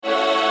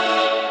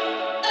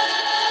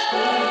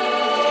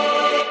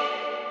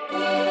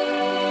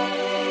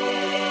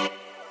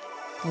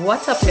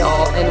What's up,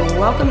 y'all, and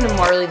welcome to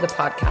Marley the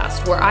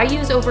Podcast, where I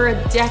use over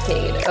a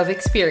decade of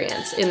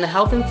experience in the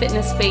health and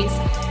fitness space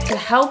to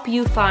help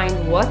you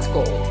find what's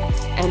gold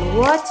and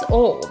what's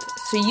old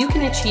so you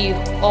can achieve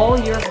all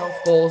your health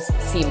goals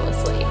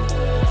seamlessly.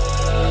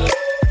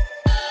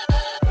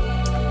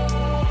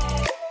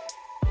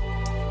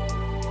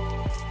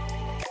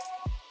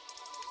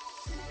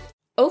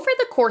 Over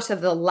the course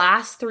of the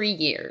last 3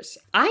 years,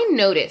 I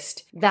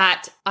noticed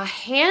that a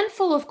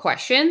handful of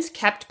questions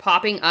kept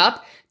popping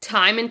up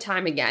time and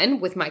time again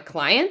with my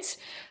clients.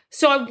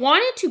 So I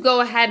wanted to go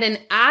ahead and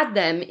add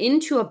them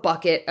into a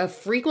bucket of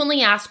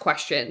frequently asked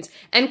questions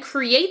and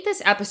create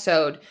this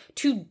episode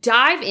to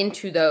dive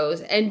into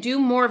those and do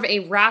more of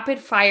a rapid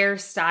fire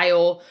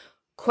style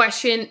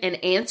question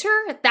and answer.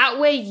 That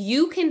way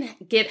you can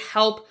get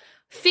help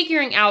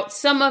figuring out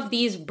some of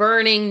these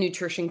burning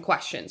nutrition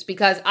questions,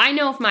 because I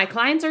know if my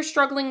clients are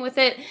struggling with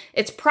it,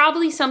 it's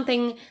probably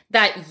something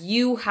that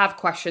you have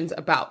questions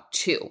about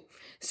too.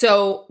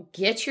 So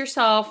get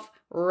yourself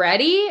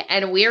ready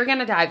and we are going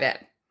to dive in.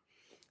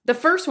 The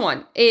first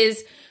one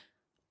is,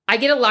 I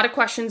get a lot of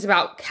questions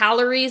about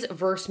calories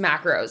versus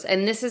macros,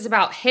 and this is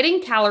about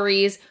hitting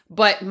calories,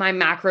 but my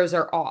macros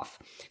are off.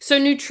 So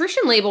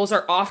nutrition labels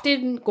are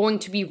often going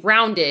to be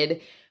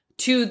rounded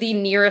to the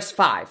nearest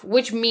 5,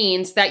 which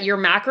means that your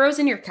macros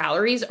and your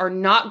calories are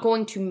not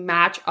going to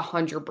match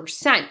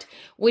 100%,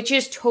 which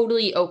is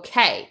totally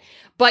okay.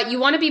 But you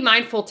want to be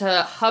mindful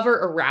to hover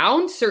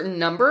around certain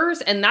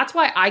numbers, and that's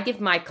why I give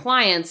my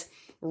clients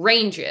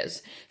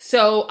ranges.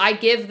 So I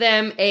give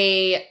them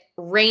a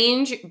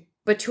range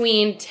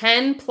between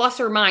 10 plus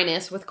or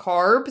minus with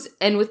carbs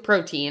and with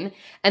protein.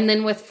 And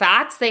then with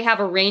fats, they have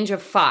a range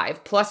of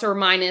 5 plus or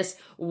minus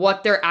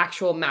what their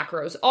actual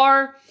macros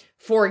are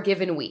for a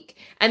given week.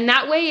 And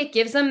that way it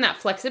gives them that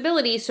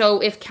flexibility.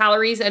 So if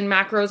calories and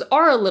macros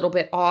are a little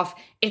bit off,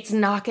 it's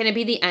not going to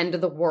be the end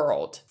of the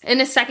world.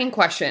 And a second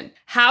question,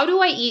 how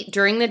do I eat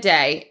during the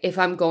day if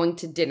I'm going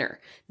to dinner?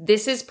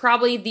 This is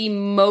probably the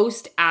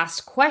most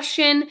asked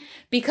question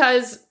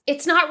because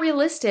it's not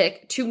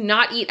realistic to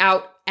not eat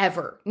out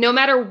ever, no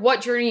matter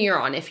what journey you're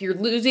on. If you're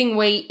losing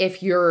weight,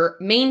 if you're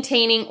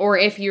maintaining, or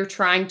if you're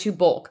trying to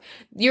bulk,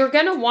 you're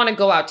going to want to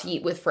go out to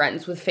eat with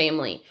friends, with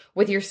family,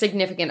 with your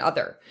significant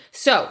other.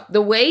 So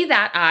the way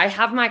that I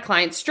have my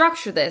clients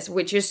structure this,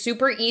 which is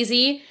super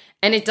easy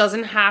and it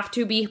doesn't have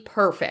to be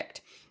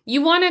perfect,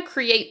 you want to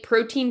create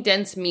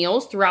protein-dense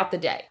meals throughout the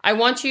day. I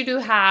want you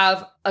to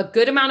have a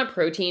good amount of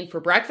protein for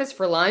breakfast,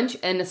 for lunch,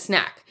 and a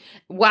snack,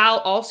 while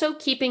also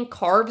keeping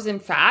carbs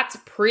and fats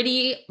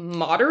pretty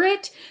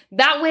moderate.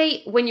 That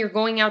way, when you're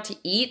going out to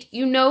eat,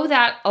 you know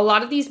that a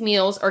lot of these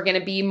meals are going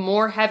to be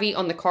more heavy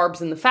on the carbs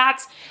and the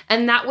fats.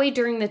 And that way,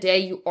 during the day,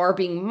 you are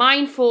being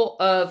mindful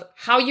of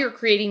how you're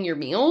creating your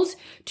meals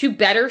to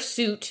better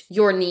suit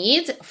your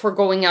needs for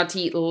going out to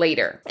eat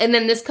later. And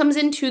then this comes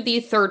into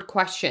the third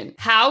question.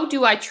 How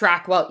do I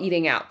track while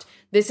eating out?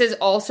 This is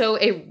also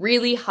a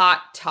really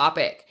hot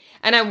topic.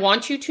 And I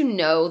want you to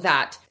know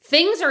that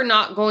things are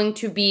not going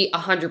to be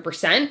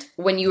 100%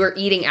 when you are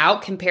eating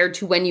out compared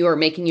to when you are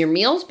making your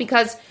meals,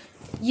 because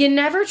you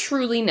never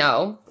truly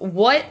know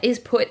what is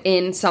put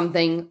in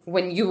something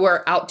when you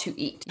are out to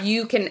eat.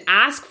 You can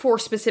ask for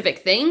specific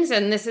things,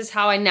 and this is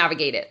how I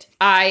navigate it.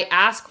 I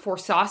ask for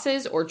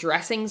sauces or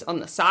dressings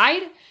on the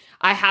side.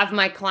 I have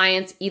my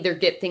clients either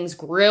get things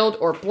grilled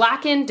or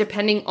blackened,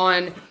 depending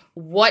on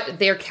what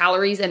their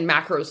calories and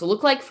macros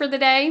look like for the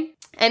day.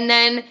 And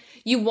then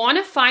you want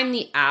to find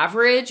the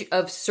average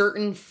of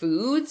certain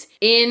foods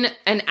in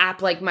an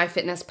app like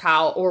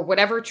MyFitnessPal or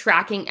whatever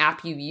tracking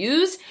app you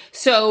use.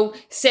 So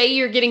say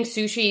you're getting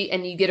sushi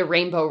and you get a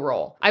rainbow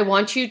roll. I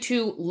want you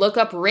to look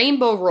up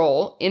rainbow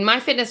roll in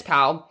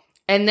MyFitnessPal,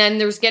 and then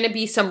there's going to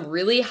be some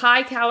really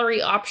high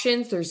calorie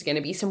options. There's going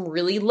to be some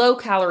really low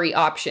calorie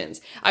options.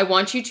 I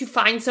want you to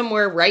find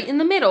somewhere right in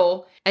the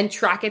middle and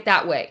track it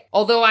that way.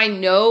 Although I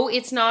know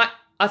it's not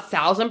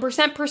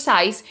 1,000%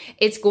 precise,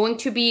 it's going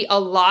to be a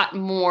lot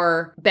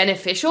more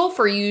beneficial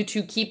for you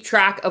to keep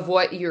track of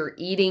what you're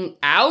eating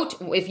out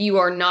if you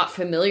are not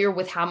familiar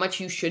with how much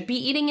you should be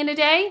eating in a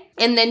day.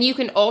 And then you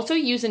can also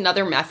use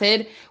another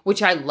method,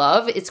 which I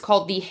love. It's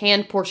called the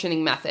hand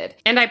portioning method.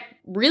 And I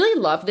really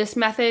love this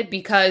method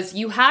because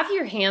you have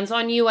your hands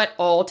on you at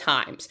all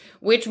times,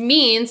 which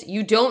means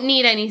you don't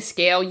need any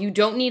scale, you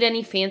don't need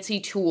any fancy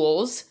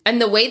tools. And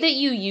the way that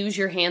you use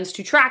your hands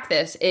to track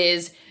this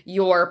is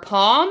your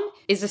palm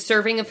is a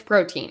serving of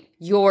protein.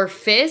 Your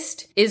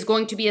fist is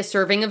going to be a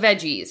serving of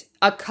veggies.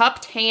 A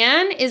cupped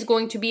hand is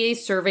going to be a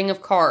serving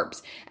of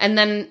carbs. And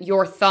then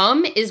your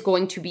thumb is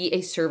going to be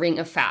a serving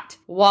of fat.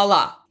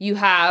 Voila. You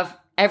have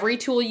every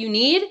tool you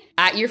need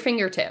at your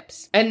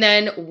fingertips. And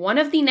then one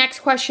of the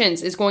next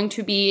questions is going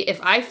to be, if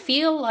I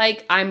feel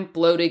like I'm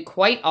bloated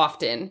quite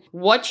often,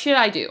 what should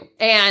I do?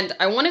 And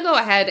I want to go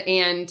ahead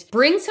and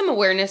bring some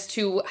awareness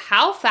to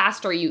how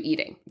fast are you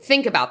eating?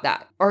 Think about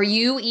that. Are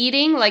you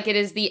eating like it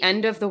is the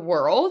end of the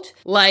world?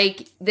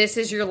 Like this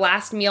is your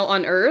last meal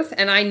on earth?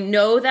 And I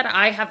know that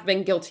I have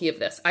been guilty of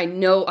this. I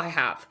know I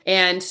have.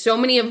 And so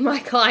many of my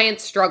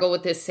clients struggle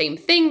with this same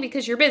thing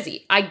because you're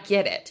busy. I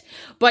get it.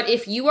 But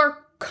if you are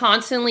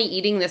constantly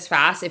eating this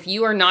fast, if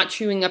you are not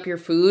chewing up your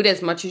food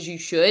as much as you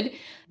should,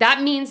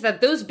 that means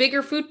that those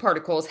bigger food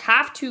particles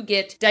have to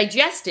get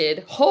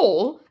digested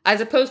whole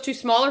as opposed to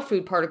smaller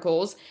food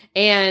particles,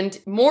 and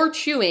more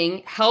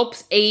chewing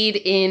helps aid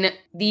in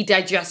the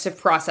digestive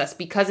process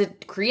because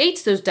it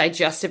creates those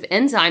digestive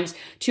enzymes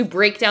to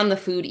break down the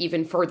food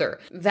even further.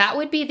 That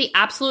would be the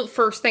absolute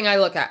first thing I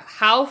look at.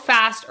 How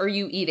fast are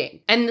you eating?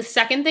 And the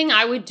second thing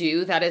I would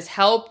do that has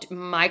helped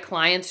my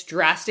clients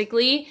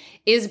drastically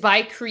is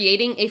by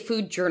creating a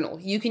food journal.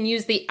 You can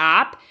use the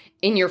app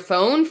in your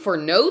phone for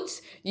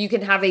notes. You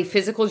can have a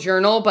physical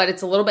journal, but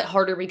it's a little bit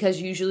harder because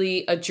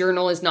usually a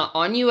journal is not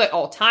on you at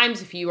all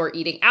times if you are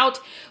eating out.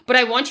 But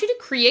I want you to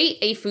create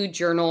a food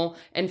journal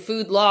and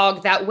food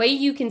log. That way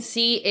you can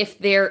see if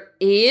there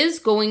is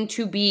going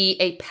to be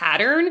a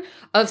pattern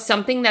of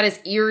something that is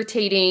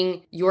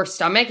irritating your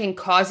stomach and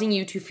causing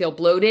you to feel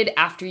bloated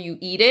after you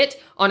eat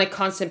it on a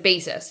constant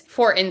basis.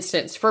 For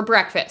instance, for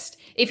breakfast,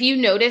 if you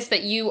notice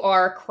that you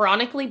are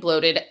chronically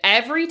bloated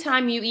every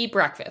time you eat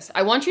breakfast,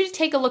 I want you to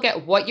take a look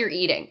at what you're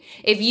eating.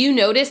 If you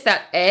notice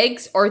that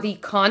eggs are the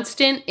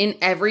constant in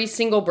every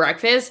single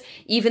breakfast,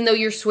 even though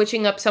you're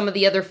switching up some of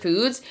the other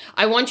foods,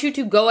 I want you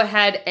to go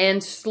ahead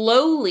and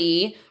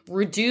slowly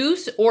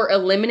reduce or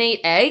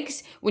eliminate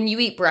eggs when you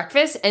eat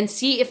breakfast and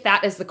see if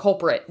that is the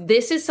culprit.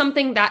 This is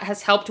something that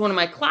has helped one of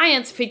my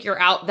clients figure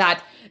out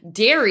that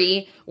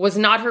dairy was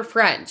not her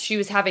friend. She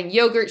was having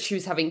yogurt, she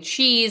was having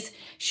cheese,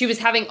 she was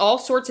having all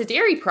sorts of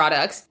dairy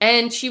products,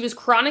 and she was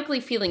chronically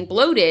feeling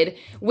bloated,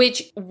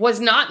 which was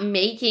not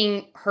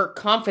making her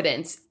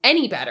confidence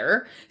any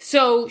better.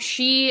 So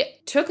she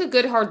took a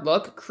good hard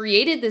look,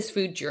 created this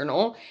food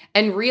journal,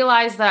 and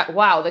realized that,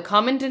 wow, the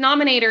common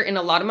denominator in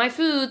a lot of my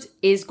foods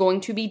is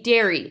going to be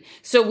dairy.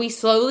 So we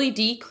slowly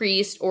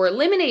decreased or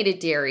eliminated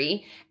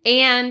dairy,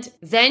 and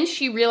then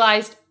she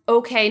realized,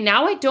 okay,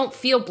 now I don't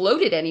feel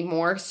bloated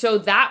anymore. So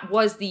that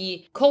was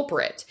the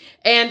culprit.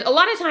 And a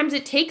lot of times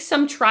it takes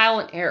some trial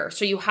and error.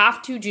 So you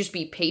have to just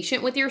be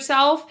patient with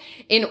yourself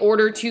in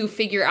order to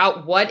figure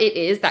out what it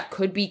is that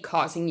could be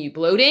causing you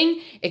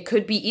bloating. It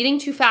could be eating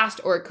too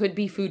fast, or it could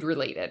be food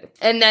related.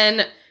 And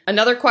then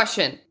another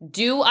question,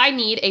 do I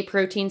need a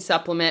protein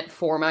supplement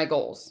for my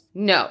goals?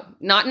 No,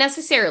 not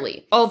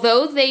necessarily.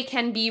 Although they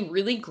can be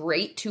really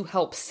great to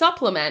help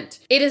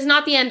supplement, it is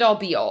not the end all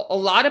be all. A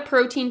lot of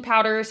protein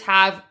powders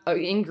have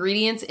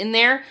ingredients in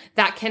there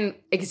that can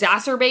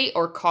exacerbate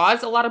or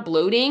cause a lot of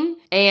bloating.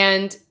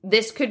 And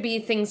this could be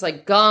things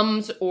like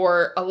gums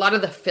or a lot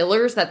of the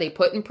fillers that they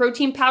put in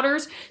protein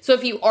powders. So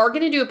if you are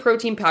going to do a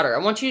protein powder,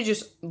 I want you to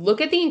just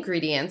look at the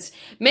ingredients,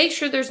 make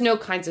sure there's no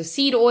kinds of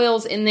seed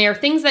oils in there,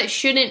 things that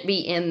shouldn't be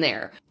in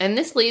there. And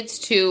this leads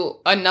to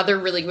another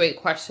really great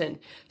question.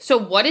 So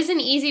what is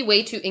an easy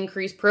way to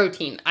increase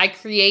protein? I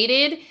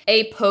created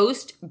a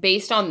post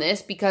based on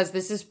this because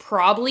this is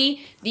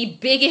probably the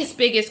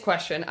biggest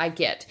question I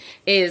get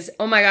is,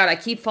 oh my God, I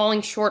keep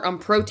falling short on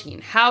protein.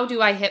 How do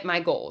I hit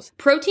my goals?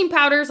 Protein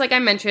powders, like I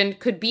mentioned,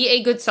 could be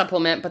a good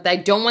supplement, but I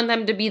don't want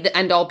them to be the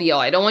end all be all.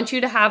 I don't want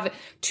you to have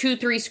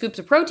 2-3 scoops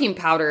of protein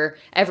powder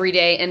every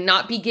day and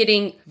not be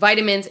getting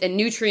vitamins and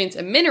nutrients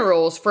and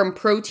minerals from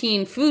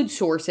protein food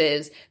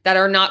sources that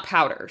are not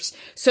powders.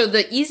 So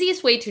the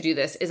easiest way to do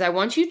this is I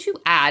want you to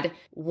add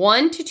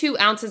 1 to 2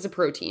 ounces of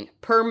protein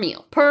per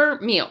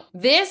meal.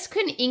 This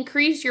can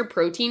increase your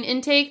protein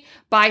intake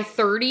by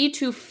 30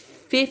 to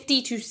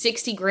 50 to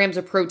 60 grams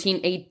of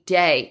protein a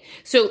day.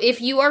 So if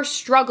you are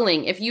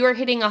struggling, if you are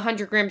hitting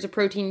 100 grams of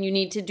protein, you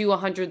need to do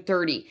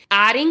 130.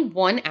 Adding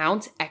 1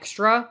 ounce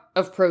extra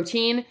of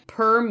protein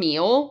per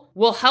meal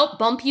will help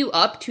bump you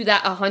up to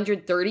that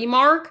 130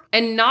 mark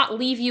and not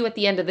leave you at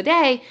the end of the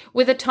day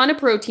with a ton of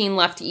protein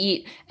left to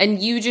eat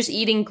and you just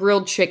eating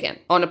grilled chicken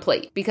on a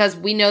plate, because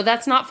we know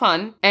that's not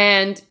fun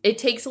and it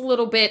takes a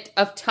little bit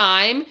of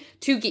time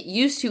to get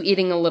used to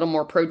eating a little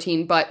more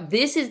protein, but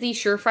this is the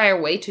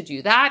surefire way to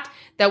do that.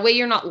 That way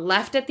you're not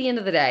left at the end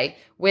of the day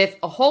with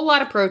a whole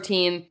lot of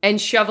protein and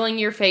shoveling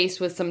your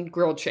face with some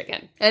grilled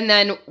chicken. And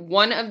then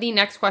one of the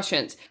next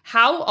questions,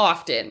 how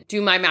often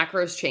do my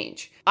macros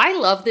change? I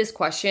love this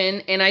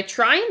question, and I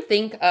try and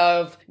think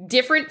of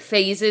different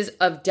phases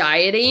of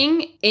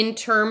dieting in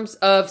terms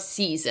of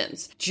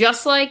seasons.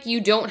 Just like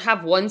you don't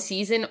have one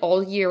season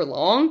all year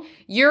long,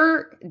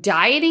 your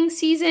dieting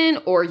season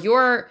or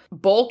your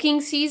bulking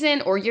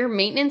season or your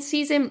maintenance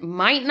season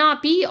might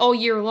not be all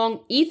year long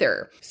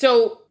either.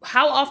 So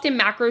how often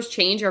macros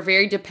change are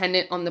very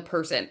dependent on the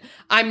person.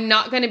 I'm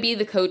not going to be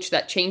the coach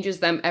that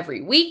changes them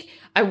every week.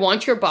 I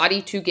want your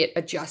body to get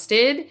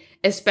adjusted,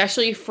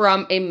 especially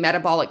from a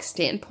metabolic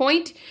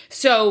standpoint.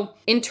 So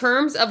in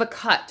terms of a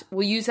cut,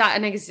 we'll use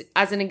that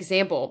as an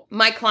example.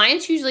 My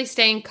clients usually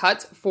stay in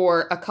cuts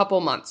for a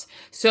couple months.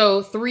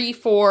 So 3,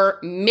 4,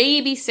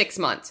 maybe 6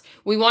 months.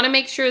 We want to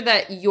make sure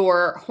that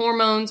your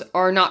hormones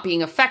are not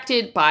being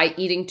affected by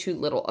eating too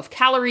little of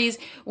calories.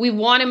 We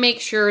want to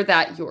make sure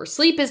that your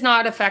sleep is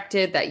not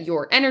affected, that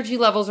your energy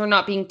levels are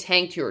not being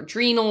tanked, your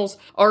adrenals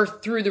are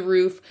through the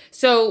roof.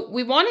 So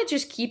we want to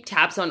just keep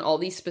tabs on all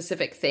these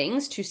specific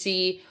things to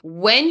see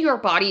when your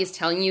body is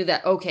telling you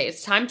that, okay,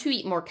 it's time to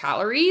eat more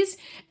calories.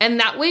 And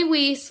that way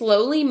we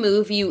slowly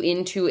move you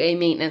into a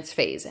maintenance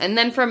phase. And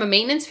then from a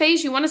maintenance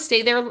phase, you want to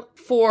stay there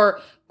for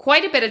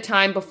quite a bit of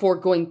time before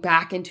going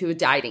back into a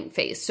dieting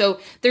phase. So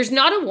there's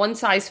not a one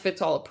size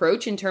fits all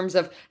approach in terms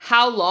of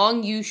how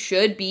long you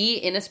should be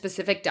in a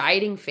specific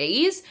dieting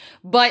phase,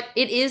 but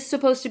it is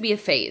supposed to be a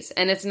phase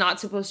and it's not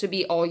supposed to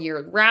be all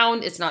year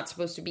round. It's not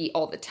supposed to be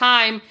all the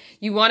time.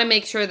 You want to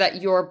make sure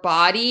that your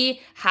body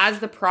has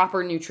the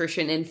proper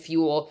nutrition and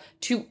fuel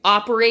to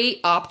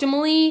operate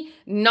optimally,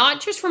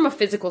 not just from a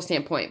physical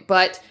standpoint,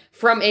 but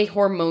from a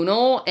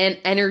hormonal and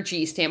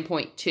energy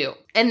standpoint too.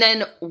 And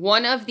then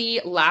one of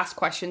the last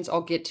questions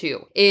I'll get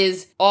to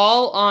is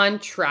all on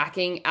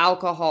tracking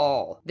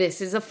alcohol.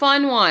 This is a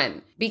fun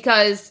one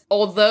because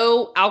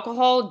although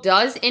alcohol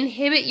does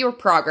inhibit your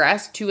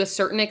progress to a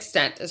certain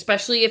extent,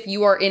 especially if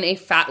you are in a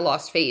fat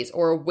loss phase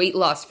or a weight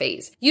loss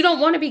phase, you don't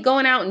want to be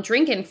going out and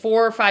drinking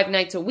 4 or 5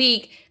 nights a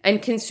week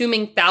and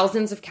consuming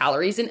thousands of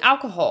calories in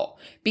alcohol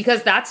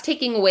because that's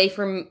taking away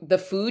from the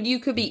food you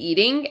could be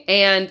eating.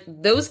 And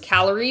those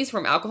calories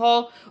from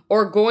alcohol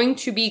are going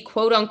to be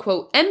quote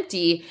unquote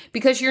empty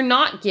because you're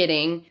not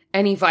getting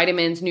any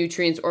vitamins,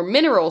 nutrients, or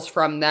minerals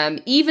from them,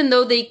 even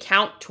though they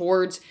count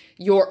towards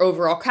your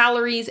overall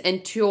calories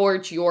and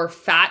towards your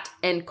fat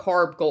and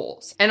carb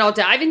goals. And I'll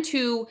dive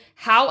into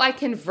how I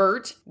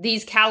convert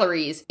these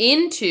calories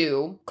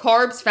into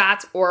carbs,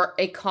 fats, or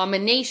a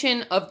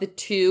combination of the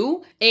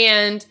two.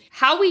 And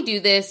how we do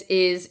this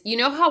is, you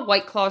know how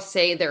White Claws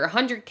say they're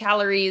 100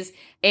 calories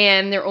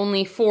and they're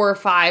only 4 or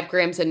 5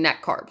 grams of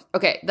net carbs.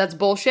 Okay, that's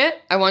bullshit.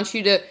 I want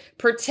you to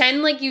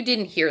pretend like you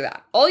didn't hear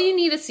that. All you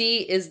need to see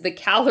is the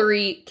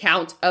calorie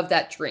count of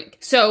that drink.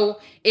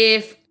 So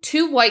if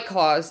 2 White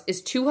Claws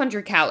is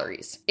 200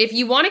 calories, if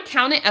you want to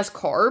count it as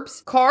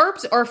carbs,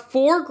 carbs are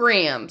 4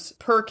 grams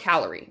per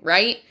calorie,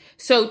 right?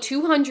 So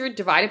 200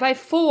 divided by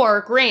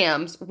 4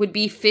 grams would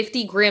be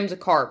 50 grams of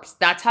carbs.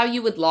 That's how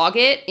you would log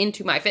it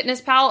into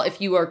MyFitnessPal if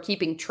you are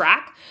keeping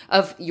track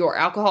of your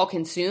alcohol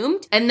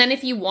consumed. And then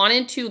if you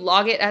wanted to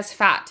log it as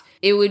fat,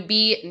 it would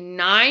be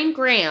 9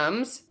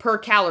 grams per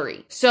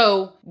calorie.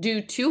 So do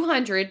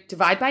 200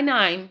 divide by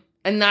 9.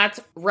 And that's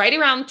right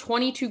around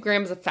 22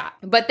 grams of fat.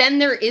 But then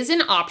there is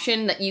an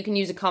option that you can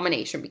use a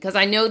combination because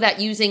I know that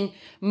using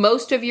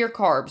most of your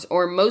carbs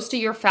or most of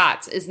your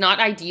fats is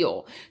not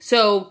ideal.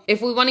 So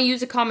if we want to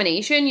use a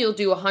combination, you'll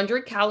do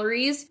 100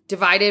 calories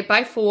divided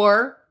by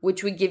 4,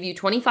 which would give you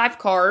 25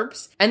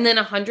 carbs. And then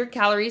 100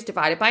 calories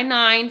divided by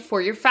 9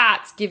 for your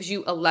fats gives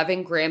you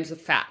 11 grams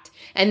of fat.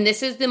 And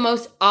this is the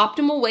most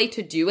optimal way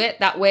to do it.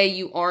 That way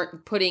you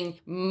aren't putting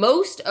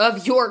most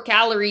of your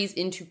calories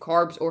into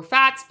carbs or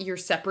fats. You're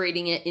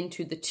separating it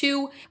into the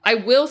two. I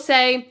will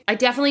say, I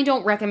definitely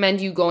don't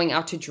recommend you going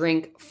out to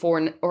drink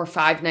 4 or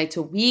 5 nights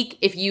a week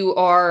if you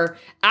are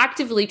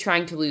actively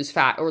trying to lose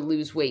fat or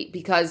lose weight,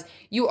 because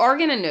you are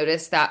going to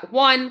notice that,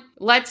 one,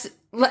 let's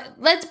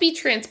be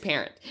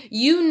transparent.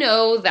 You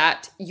know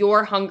that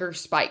your hunger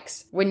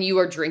spikes when you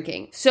are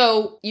drinking.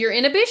 So your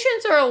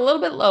inhibitions are a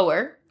little bit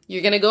lower.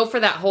 You're going to go for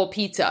that whole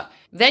pizza.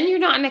 Then you're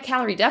not in a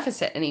calorie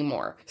deficit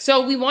anymore.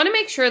 So we want to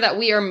make sure that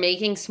we are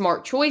making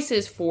smart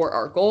choices for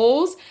our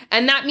goals.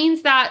 And that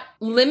means that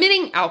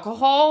limiting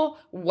alcohol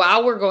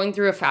while we're going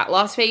through a fat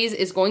loss phase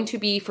is going to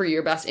be for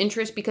your best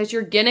interest because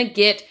you're going to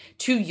get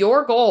to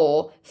your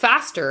goal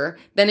faster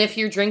than if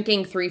you're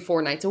drinking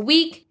 3-4 nights a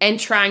week and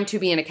trying to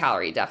be in a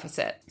calorie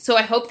deficit. So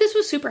I hope this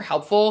was super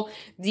helpful.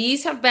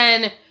 These have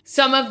been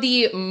some of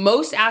the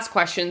most asked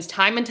questions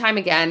time and time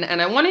again.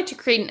 And I wanted to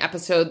create an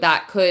episode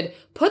that could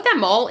put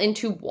them all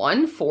into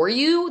one for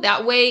you.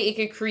 That way it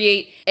could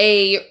create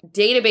a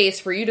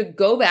database for you to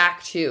go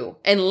back to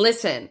and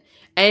listen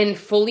and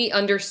fully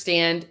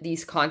understand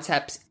these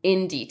concepts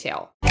in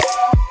detail.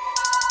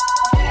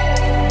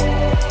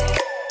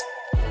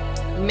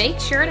 Make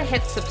sure to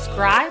hit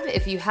subscribe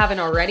if you haven't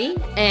already,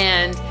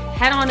 and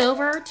head on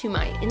over to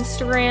my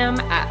Instagram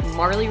at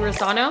Marley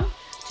Rosano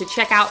to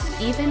check out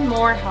even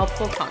more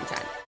helpful content.